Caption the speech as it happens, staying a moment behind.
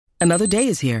Another day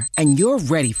is here, and you're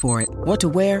ready for it. What to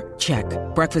wear? Check.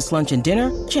 Breakfast, lunch, and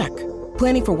dinner? Check.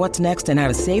 Planning for what's next and how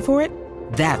to save for it?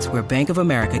 That's where Bank of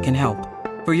America can help.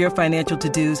 For your financial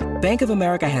to-dos, Bank of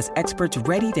America has experts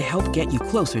ready to help get you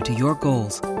closer to your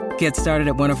goals. Get started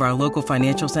at one of our local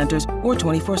financial centers or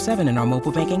 24/7 in our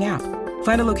mobile banking app.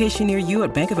 Find a location near you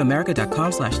at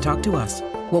bankofamerica.com/talktous.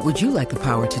 What would you like the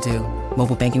power to do?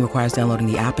 Mobile banking requires downloading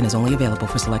the app and is only available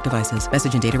for select devices.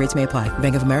 Message and data rates may apply.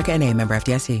 Bank of America N.A., member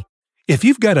FDIC. If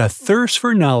you've got a thirst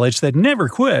for knowledge that never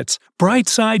quits,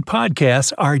 Brightside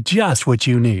podcasts are just what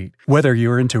you need. Whether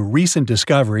you're into recent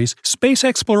discoveries, space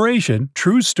exploration,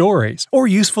 true stories, or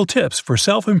useful tips for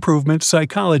self-improvement,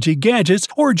 psychology, gadgets,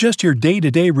 or just your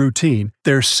day-to-day routine,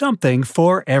 there's something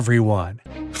for everyone.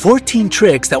 14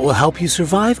 tricks that will help you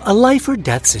survive a life or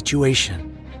death situation.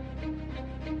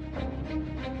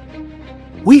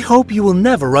 We hope you will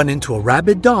never run into a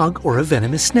rabid dog or a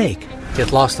venomous snake,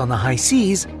 get lost on the high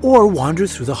seas, or wander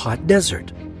through the hot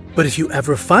desert. But if you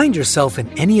ever find yourself in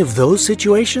any of those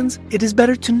situations, it is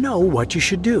better to know what you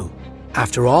should do.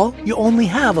 After all, you only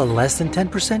have a less than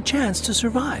 10% chance to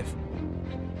survive.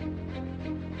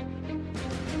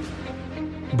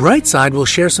 Brightside will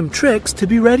share some tricks to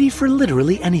be ready for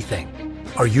literally anything.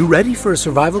 Are you ready for a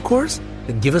survival course?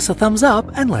 Then give us a thumbs up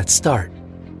and let's start.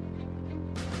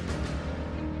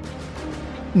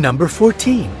 Number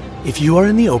 14. If you are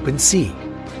in the open sea.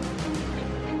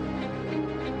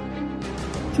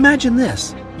 Imagine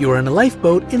this. You are in a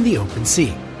lifeboat in the open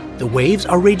sea. The waves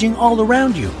are raging all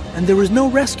around you, and there is no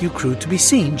rescue crew to be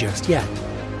seen just yet.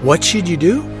 What should you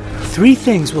do? 3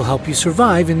 things will help you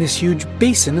survive in this huge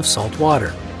basin of salt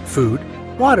water: food,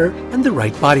 water, and the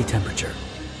right body temperature.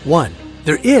 1.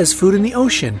 There is food in the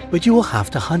ocean, but you will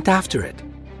have to hunt after it.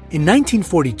 In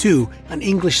 1942, an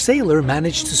English sailor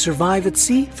managed to survive at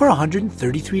sea for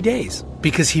 133 days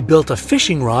because he built a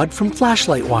fishing rod from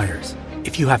flashlight wires.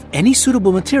 If you have any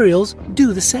suitable materials,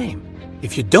 do the same.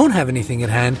 If you don't have anything at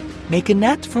hand, make a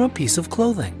net from a piece of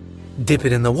clothing. Dip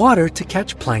it in the water to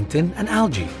catch plankton and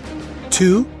algae.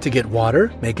 2. To get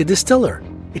water, make a distiller.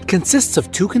 It consists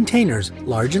of 2 containers,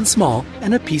 large and small,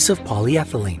 and a piece of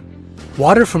polyethylene.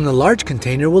 Water from the large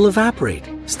container will evaporate,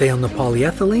 stay on the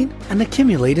polyethylene, and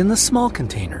accumulate in the small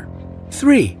container.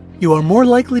 3. You are more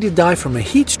likely to die from a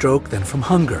heat stroke than from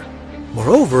hunger.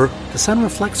 Moreover, the sun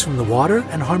reflects from the water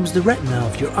and harms the retina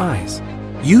of your eyes.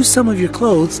 Use some of your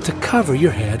clothes to cover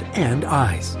your head and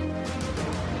eyes.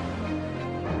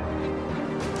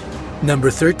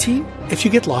 Number 13. If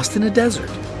you get lost in a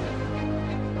desert.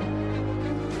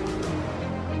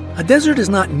 A desert is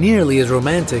not nearly as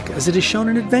romantic as it is shown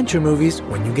in adventure movies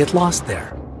when you get lost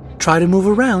there. Try to move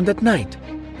around at night.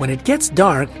 When it gets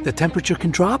dark, the temperature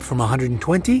can drop from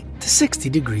 120 to 60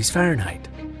 degrees Fahrenheit.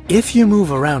 If you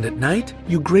move around at night,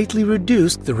 you greatly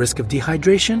reduce the risk of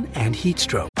dehydration and heat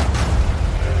stroke.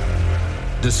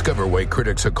 Discover why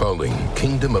critics are calling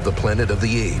Kingdom of the Planet of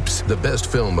the Apes the best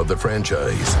film of the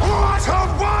franchise. What a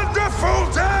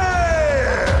wonderful day!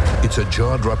 It's a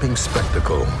jaw-dropping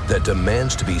spectacle that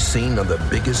demands to be seen on the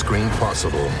biggest screen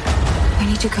possible. We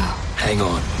need to go. Hang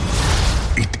on.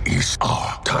 It is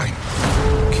our time.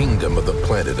 Kingdom of the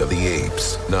Planet of the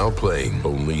Apes. Now playing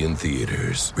only in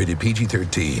theaters. Rated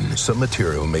PG-13. Some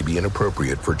material may be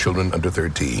inappropriate for children under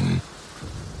 13.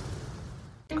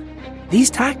 These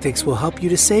tactics will help you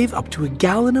to save up to a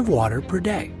gallon of water per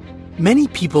day. Many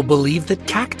people believe that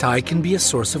cacti can be a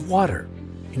source of water.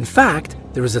 In fact,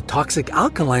 there is a toxic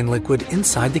alkaline liquid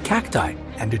inside the cacti,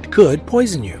 and it could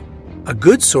poison you. A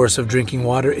good source of drinking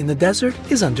water in the desert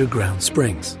is underground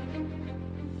springs.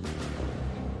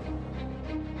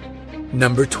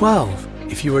 Number 12.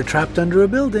 If you are trapped under a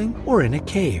building or in a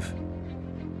cave.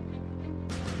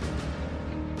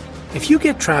 If you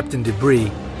get trapped in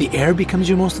debris, the air becomes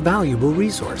your most valuable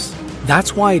resource.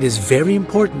 That's why it is very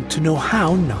important to know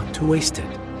how not to waste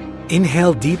it.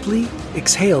 Inhale deeply,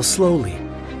 exhale slowly.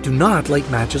 Do not light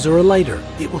matches or a lighter.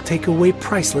 It will take away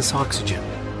priceless oxygen.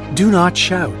 Do not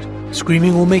shout.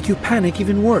 Screaming will make you panic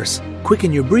even worse,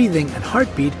 quicken your breathing and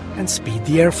heartbeat, and speed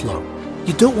the airflow.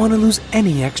 You don't want to lose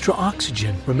any extra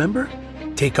oxygen, remember?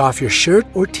 Take off your shirt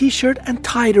or t-shirt and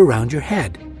tie it around your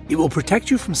head. It will protect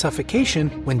you from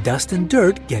suffocation when dust and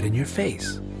dirt get in your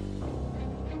face.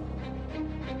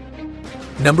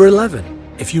 Number 11.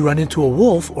 If you run into a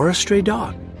wolf or a stray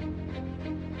dog.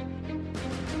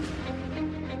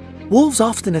 Wolves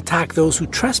often attack those who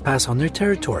trespass on their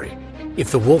territory.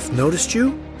 If the wolf noticed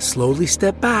you, slowly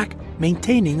step back,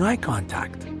 maintaining eye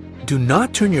contact. Do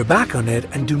not turn your back on it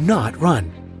and do not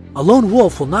run. A lone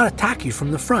wolf will not attack you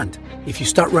from the front. If you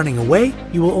start running away,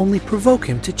 you will only provoke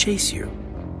him to chase you.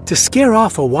 To scare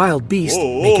off a wild beast,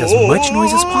 make as much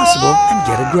noise as possible and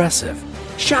get aggressive.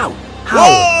 Shout,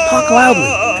 howl, talk loudly,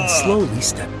 and slowly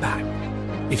step back.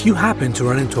 If you happen to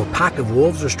run into a pack of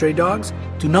wolves or stray dogs,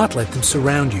 do not let them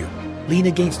surround you. Lean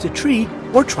against a tree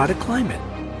or try to climb it.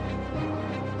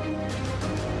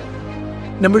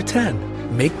 Number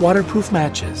 10. Make waterproof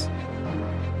matches.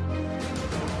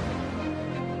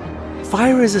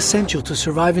 Fire is essential to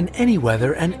survive in any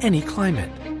weather and any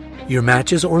climate. Your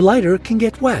matches or lighter can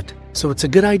get wet, so it's a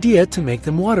good idea to make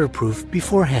them waterproof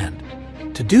beforehand.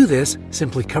 To do this,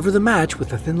 simply cover the match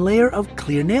with a thin layer of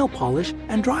clear nail polish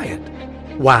and dry it.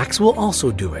 Wax will also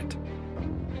do it.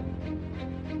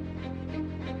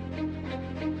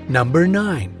 Number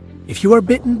 9. If you are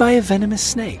bitten by a venomous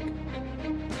snake.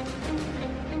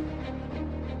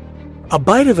 A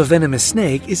bite of a venomous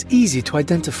snake is easy to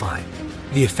identify.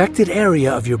 The affected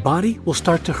area of your body will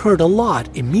start to hurt a lot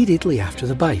immediately after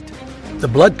the bite. The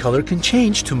blood color can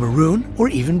change to maroon or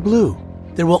even blue.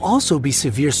 There will also be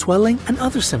severe swelling and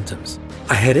other symptoms: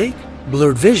 a headache,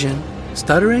 blurred vision,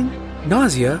 stuttering,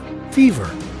 nausea, fever.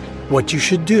 What you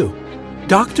should do.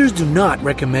 Doctors do not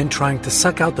recommend trying to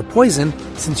suck out the poison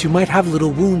since you might have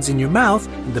little wounds in your mouth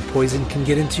and the poison can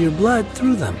get into your blood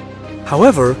through them.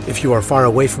 However, if you are far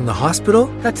away from the hospital,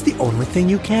 that's the only thing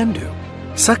you can do.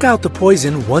 Suck out the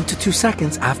poison 1 to 2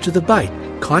 seconds after the bite,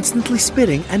 constantly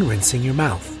spitting and rinsing your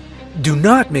mouth. Do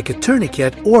not make a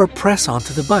tourniquet or press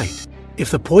onto the bite. If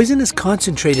the poison is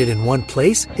concentrated in one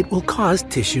place, it will cause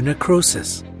tissue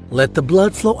necrosis. Let the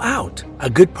blood flow out. A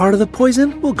good part of the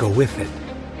poison will go with it.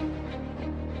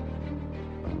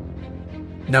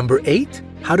 Number 8.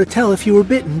 How to tell if you were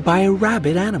bitten by a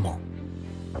rabid animal.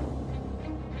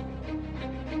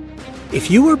 If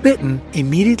you were bitten,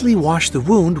 immediately wash the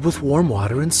wound with warm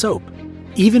water and soap.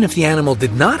 Even if the animal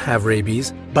did not have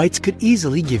rabies, bites could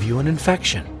easily give you an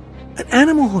infection. An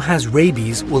animal who has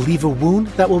rabies will leave a wound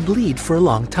that will bleed for a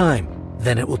long time.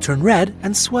 Then it will turn red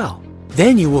and swell.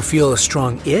 Then you will feel a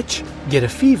strong itch, get a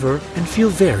fever, and feel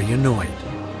very annoyed.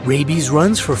 Rabies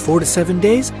runs for 4 to 7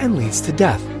 days and leads to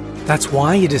death. That's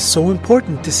why it is so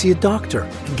important to see a doctor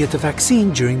and get the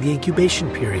vaccine during the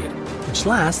incubation period, which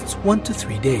lasts 1 to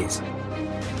 3 days.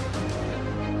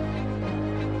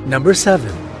 Number 7.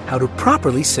 How to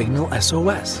properly signal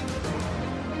SOS.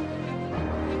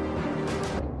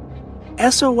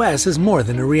 SOS is more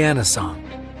than a Rihanna song.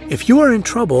 If you are in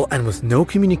trouble and with no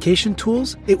communication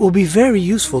tools, it will be very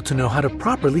useful to know how to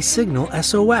properly signal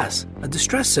SOS, a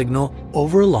distress signal,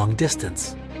 over a long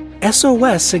distance.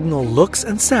 SOS signal looks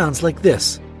and sounds like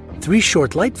this: 3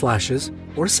 short light flashes,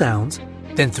 or sounds,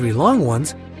 then 3 long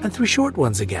ones, and 3 short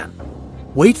ones again.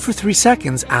 Wait for 3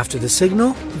 seconds after the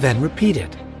signal, then repeat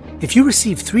it. If you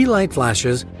receive 3 light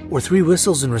flashes or 3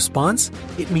 whistles in response,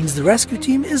 it means the rescue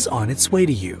team is on its way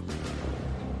to you.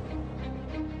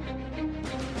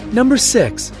 Number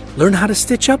 6. Learn how to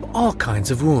stitch up all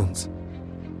kinds of wounds.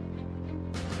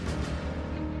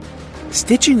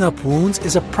 Stitching up wounds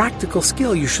is a practical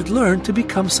skill you should learn to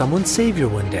become someone's savior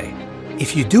one day.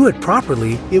 If you do it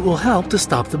properly, it will help to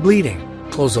stop the bleeding,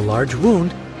 close a large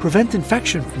wound, prevent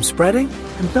infection from spreading,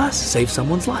 and thus save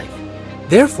someone's life.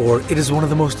 Therefore, it is one of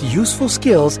the most useful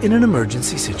skills in an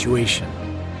emergency situation.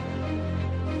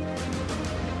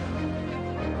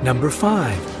 Number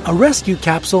 5. A rescue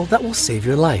capsule that will save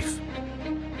your life.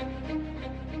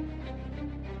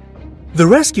 The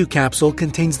rescue capsule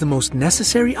contains the most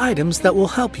necessary items that will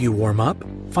help you warm up,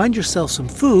 find yourself some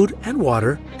food and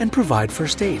water, and provide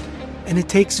first aid. And it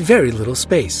takes very little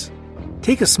space.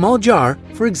 Take a small jar,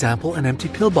 for example an empty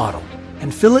pill bottle,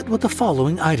 and fill it with the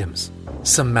following items: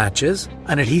 some matches,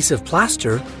 an adhesive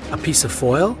plaster, a piece of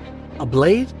foil, a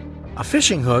blade, a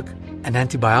fishing hook, an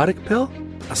antibiotic pill,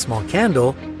 a small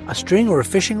candle, a string or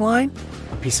a fishing line,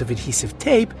 a piece of adhesive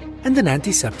tape, and an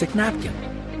antiseptic napkin.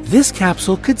 This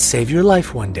capsule could save your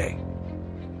life one day.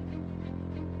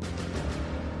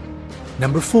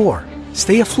 Number 4.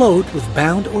 Stay afloat with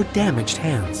bound or damaged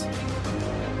hands.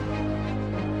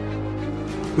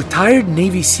 Retired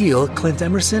Navy SEAL Clint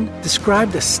Emerson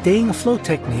described a staying afloat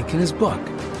technique in his book.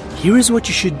 Here is what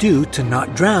you should do to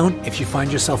not drown if you find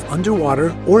yourself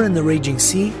underwater or in the raging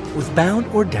sea with bound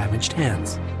or damaged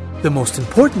hands. The most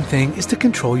important thing is to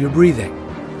control your breathing.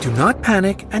 Do not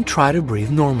panic and try to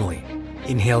breathe normally.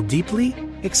 Inhale deeply,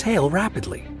 exhale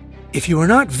rapidly. If you are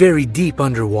not very deep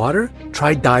underwater,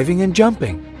 try diving and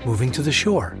jumping, moving to the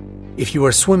shore. If you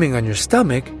are swimming on your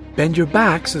stomach, bend your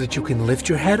back so that you can lift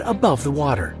your head above the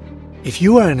water. If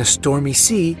you are in a stormy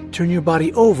sea, turn your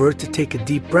body over to take a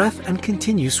deep breath and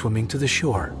continue swimming to the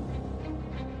shore.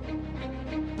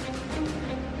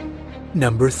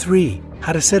 Number 3.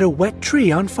 How to set a wet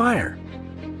tree on fire.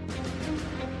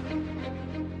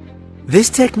 This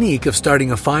technique of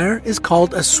starting a fire is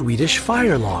called a Swedish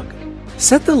fire log.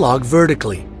 Set the log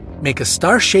vertically. Make a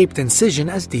star-shaped incision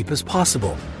as deep as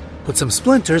possible. Put some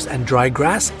splinters and dry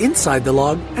grass inside the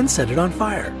log and set it on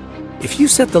fire. If you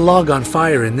set the log on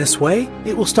fire in this way,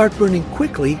 it will start burning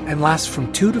quickly and last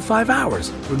from 2 to 5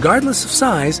 hours, regardless of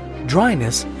size,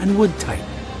 dryness, and wood type.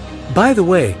 By the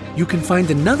way, you can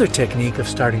find another technique of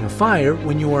starting a fire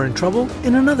when you are in trouble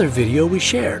in another video we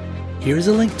shared. Here's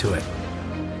a link to it.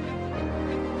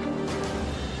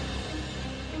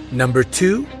 Number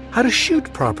 2, how to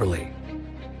shoot properly.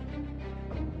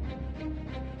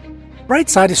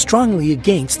 Brightside is strongly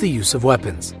against the use of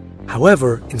weapons.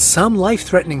 However, in some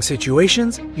life-threatening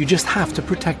situations, you just have to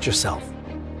protect yourself.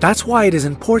 That's why it is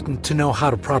important to know how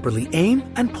to properly aim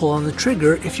and pull on the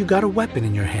trigger if you got a weapon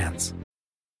in your hands.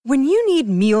 When you need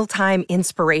mealtime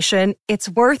inspiration, it's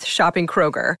worth shopping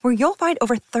Kroger, where you'll find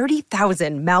over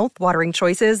 30,000 mouth-watering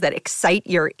choices that excite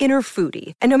your inner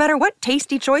foodie. And no matter what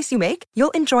tasty choice you make,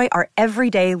 you'll enjoy our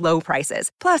everyday low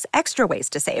prices, plus extra ways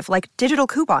to save, like digital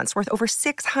coupons worth over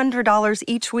 $600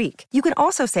 each week. You can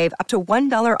also save up to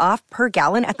 $1 off per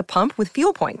gallon at the pump with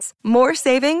fuel points. More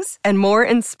savings and more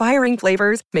inspiring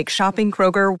flavors make shopping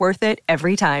Kroger worth it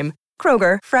every time.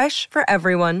 Kroger, fresh for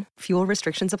everyone. Fuel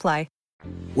restrictions apply.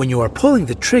 When you are pulling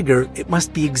the trigger, it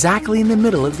must be exactly in the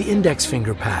middle of the index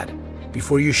finger pad.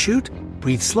 Before you shoot,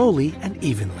 breathe slowly and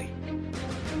evenly.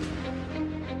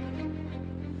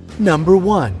 Number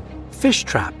 1, fish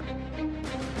trap.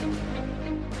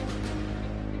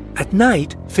 At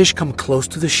night, fish come close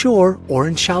to the shore or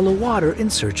in shallow water in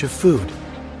search of food.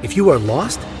 If you are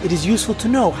lost, it is useful to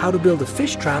know how to build a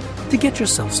fish trap to get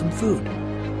yourself some food.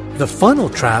 The funnel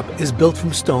trap is built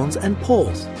from stones and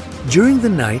poles. During the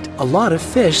night, a lot of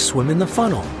fish swim in the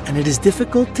funnel, and it is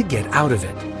difficult to get out of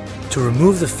it. To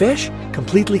remove the fish,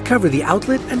 completely cover the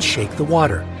outlet and shake the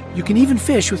water. You can even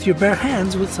fish with your bare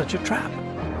hands with such a trap.